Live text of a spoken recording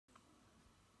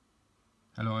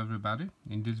Hello everybody,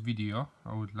 in this video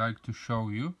I would like to show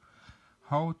you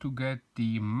how to get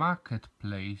the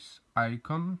marketplace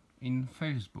icon in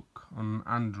Facebook on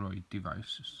Android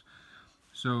devices.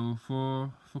 So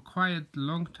for quite a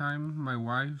long time my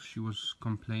wife, she was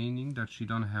complaining that she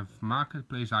don't have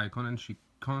marketplace icon and she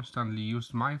constantly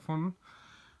used my phone,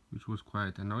 which was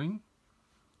quite annoying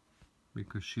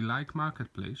because she liked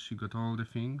marketplace. She got all the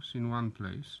things in one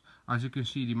place. As you can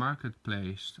see, the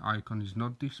marketplace icon is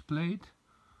not displayed.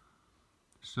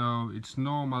 So it's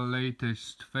normal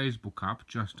latest Facebook app,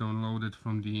 just downloaded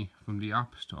from the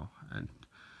App Store, and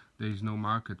there is no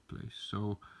marketplace.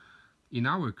 So in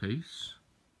our case,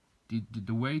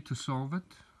 the way to solve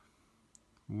it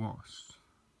was,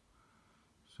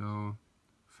 so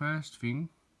first thing,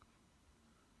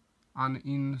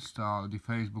 uninstall the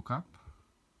Facebook app.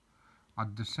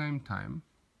 At the same time,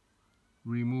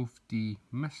 remove the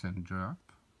Messenger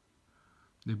app.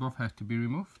 They both have to be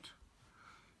removed.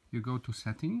 You go to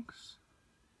settings.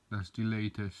 That's the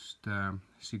latest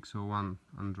 601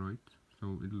 Android,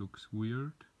 so it looks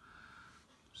weird.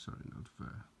 Sorry, not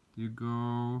there. You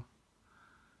go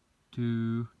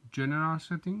to general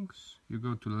settings, you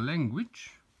go to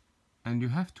language, and you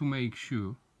have to make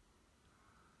sure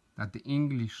that the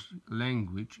English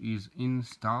language is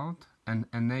installed and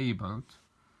enabled,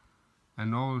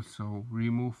 and also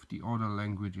remove the other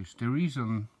languages. The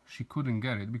reason she couldn't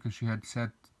get it because she had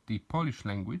set the Polish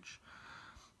language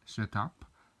set up,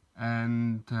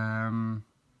 and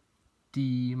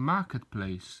the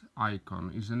marketplace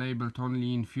icon is enabled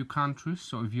only in few countries.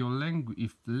 So if your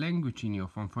language in your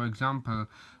phone, for example,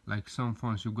 like some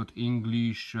phones you got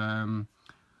English,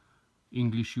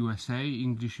 English USA,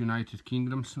 English United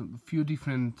Kingdom, so a few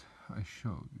different, I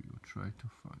show you, try to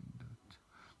find that.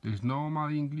 There's normal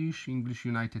English, English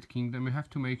United Kingdom. You have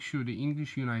to make sure the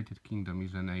English United Kingdom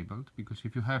is enabled, because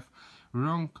if you have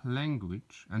wrong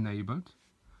language enabled,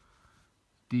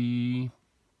 the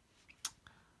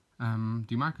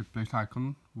marketplace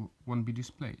icon won't be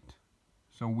displayed.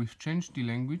 So we've changed the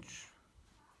language.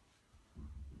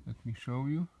 Let me show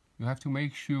you. You have to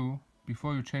make sure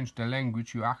before you change the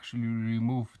language you actually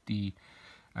remove the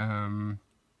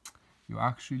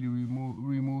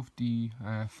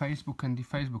Facebook and the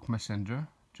Facebook Messenger.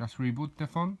 Just reboot the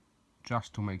phone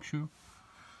just to make sure.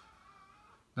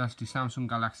 That's the Samsung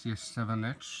Galaxy S7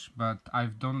 Edge, but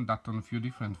I've done that on a few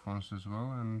different phones as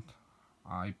well, and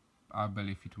I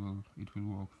believe it will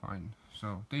work fine.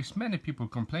 So there's many people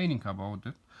complaining about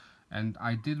it, and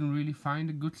I didn't really find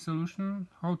a good solution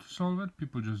how to solve it.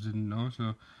 People just didn't know,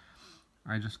 so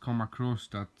I just come across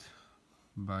that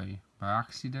by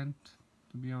accident,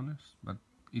 to be honest. But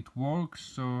it works.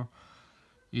 So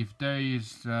if there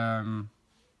is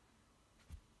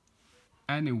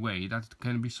any way that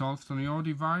can be solved on your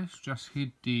device, just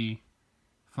hit the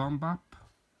thumb up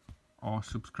or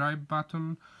subscribe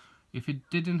button. If it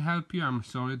didn't help you, I'm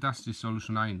sorry, that's the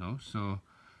solution I know. So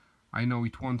I know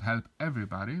it won't help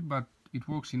everybody, but it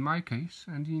works in my case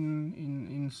and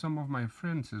in some of my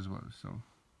friends as well. So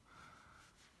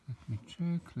let me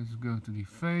check. Let's go to the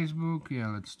Facebook. Yeah,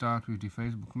 let's start with the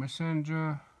Facebook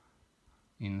Messenger.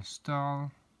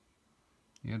 Install.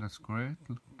 Yeah, that's great.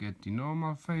 Get the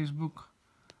normal Facebook.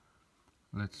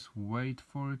 Let's wait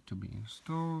for it to be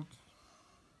installed.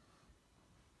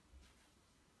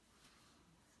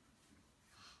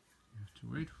 You have to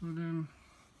wait for them.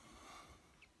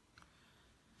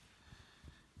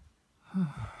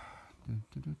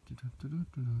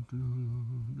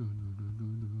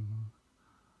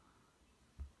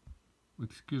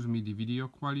 Excuse me the video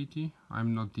quality.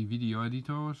 I'm not the video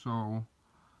editor, so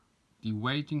the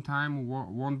waiting time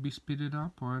won't be speeded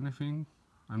up or anything.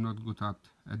 I'm not good at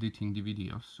editing the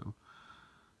videos, so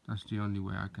that's the only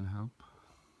way I can help.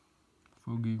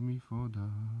 Forgive me for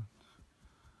that.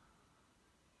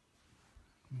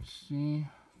 Let me see.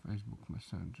 Facebook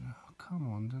Messenger.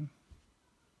 Come on then.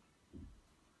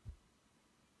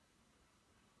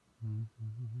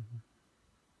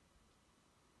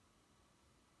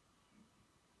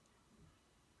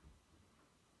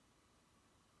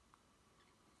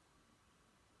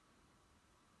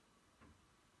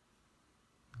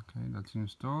 Okay, that's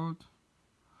installed.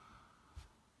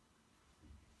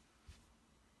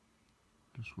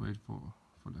 Just wait for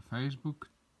the Facebook.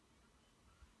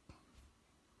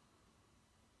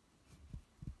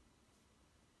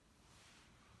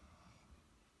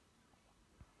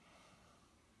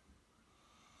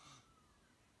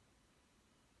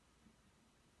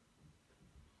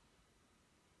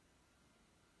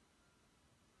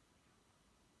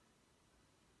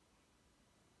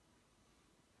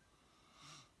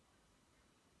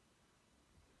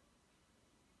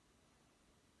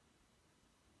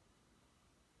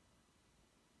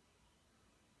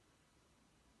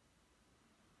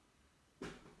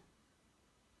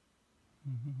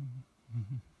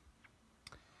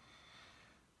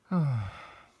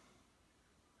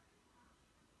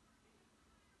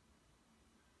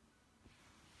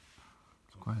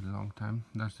 It's quite a long time.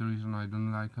 That's the reason I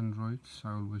don't like Androids.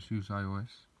 I always use iOS.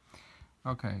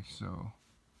 Okay, so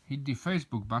hit the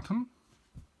Facebook button.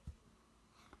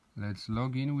 Let's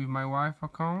log in with my Wi-Fi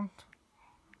account.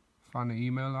 Find an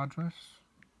email address.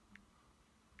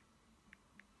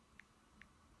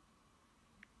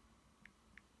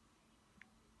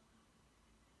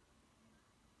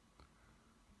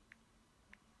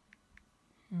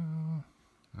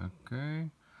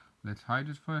 Okay, let's hide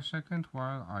it for a second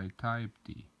while I type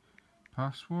the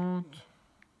password.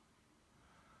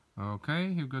 Okay,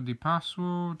 you've got the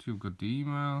password, you've got the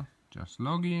email, just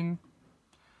log in,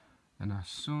 and as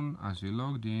soon as you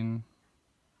logged in,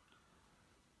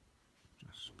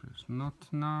 just press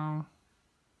not now,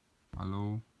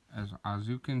 allow. As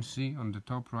you can see on the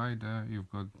top right there, you've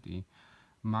got the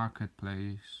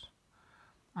marketplace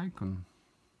icon.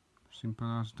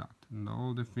 Simple as that, and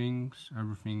all the things,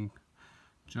 everything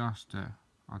just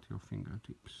at your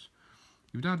fingertips.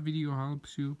 If that video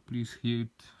helps you, please hit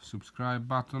subscribe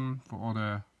button for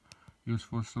other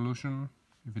useful solution.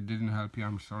 If it didn't help you,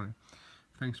 I'm sorry.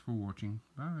 Thanks for watching.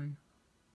 Bye.